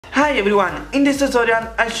Hi everyone, in this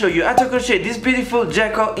tutorial I'll show you how to crochet this beautiful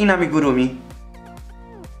Gecko in amigurumi.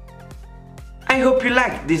 I hope you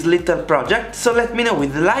like this little project, so let me know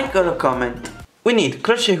with a like or a comment. We need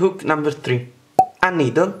crochet hook number 3, a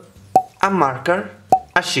needle, a marker,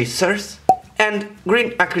 a scissors, and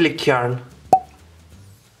green acrylic yarn.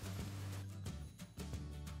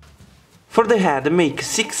 For the head, make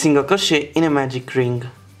 6 single crochet in a magic ring.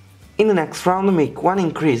 In the next round, make 1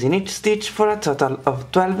 increase in each stitch for a total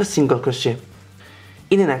of 12 single crochet.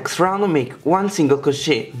 In the next round, make 1 single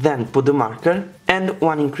crochet, then put the marker and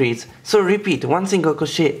 1 increase. So repeat 1 single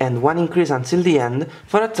crochet and 1 increase until the end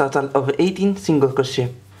for a total of 18 single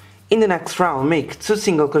crochet. In the next round, make 2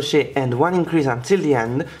 single crochet and 1 increase until the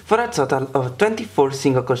end for a total of 24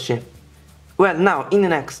 single crochet. Well, now in the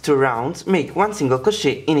next 2 rounds, make 1 single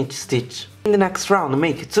crochet in each stitch. In the next round,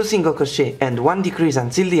 make 2 single crochet and 1 decrease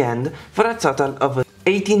until the end for a total of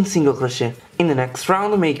 18 single crochet. In the next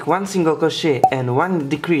round, make 1 single crochet and 1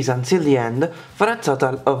 decrease until the end for a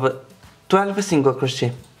total of 12 single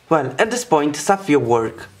crochet. Well, at this point, stop your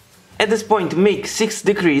work. At this point, make 6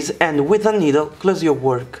 decrease and with a needle close your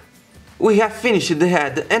work. We have finished the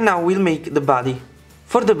head and now we'll make the body.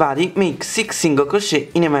 For the body, make 6 single crochet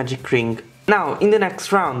in a magic ring. Now, in the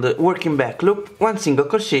next round, working back loop 1 single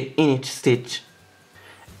crochet in each stitch.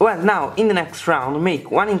 Well, now, in the next round, make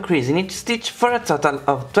 1 increase in each stitch for a total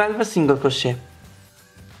of 12 single crochet.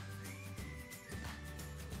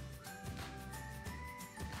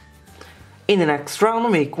 In the next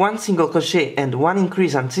round, make 1 single crochet and 1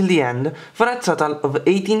 increase until the end for a total of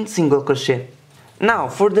 18 single crochet. Now,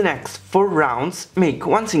 for the next 4 rounds, make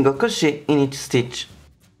 1 single crochet in each stitch.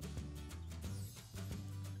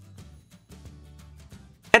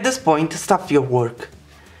 At this point, stop your work.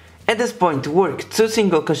 At this point, work 2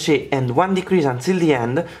 single crochet and 1 decrease until the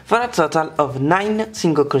end for a total of 9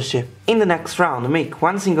 single crochet. In the next round, make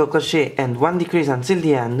 1 single crochet and 1 decrease until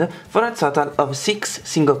the end for a total of 6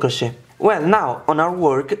 single crochet. Well, now on our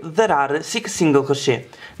work there are 6 single crochet.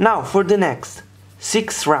 Now for the next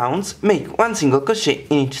 6 rounds, make 1 single crochet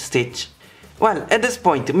in each stitch. Well, at this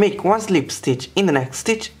point, make 1 slip stitch in the next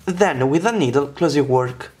stitch, then with a needle close your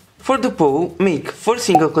work. For the bow, make 4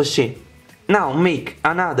 single crochet. Now make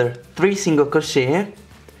another 3 single crochet,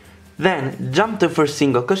 then jump the first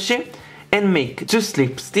single crochet and make 2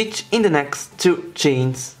 slip stitch in the next 2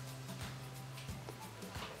 chains.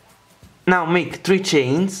 Now make 3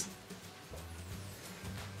 chains,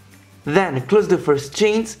 then close the first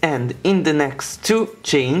chains and in the next 2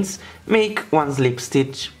 chains make 1 slip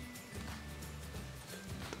stitch.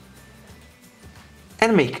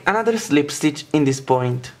 And make another slip stitch in this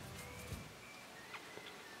point.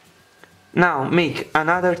 Now make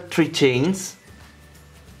another 3 chains,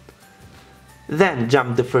 then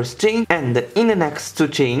jump the first chain and in the next 2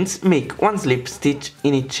 chains make 1 slip stitch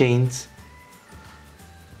in each chains.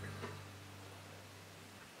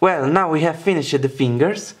 Well, now we have finished the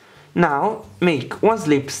fingers. Now make 1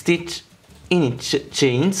 slip stitch in each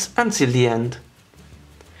chains until the end.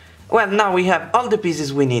 Well, now we have all the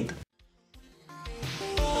pieces we need.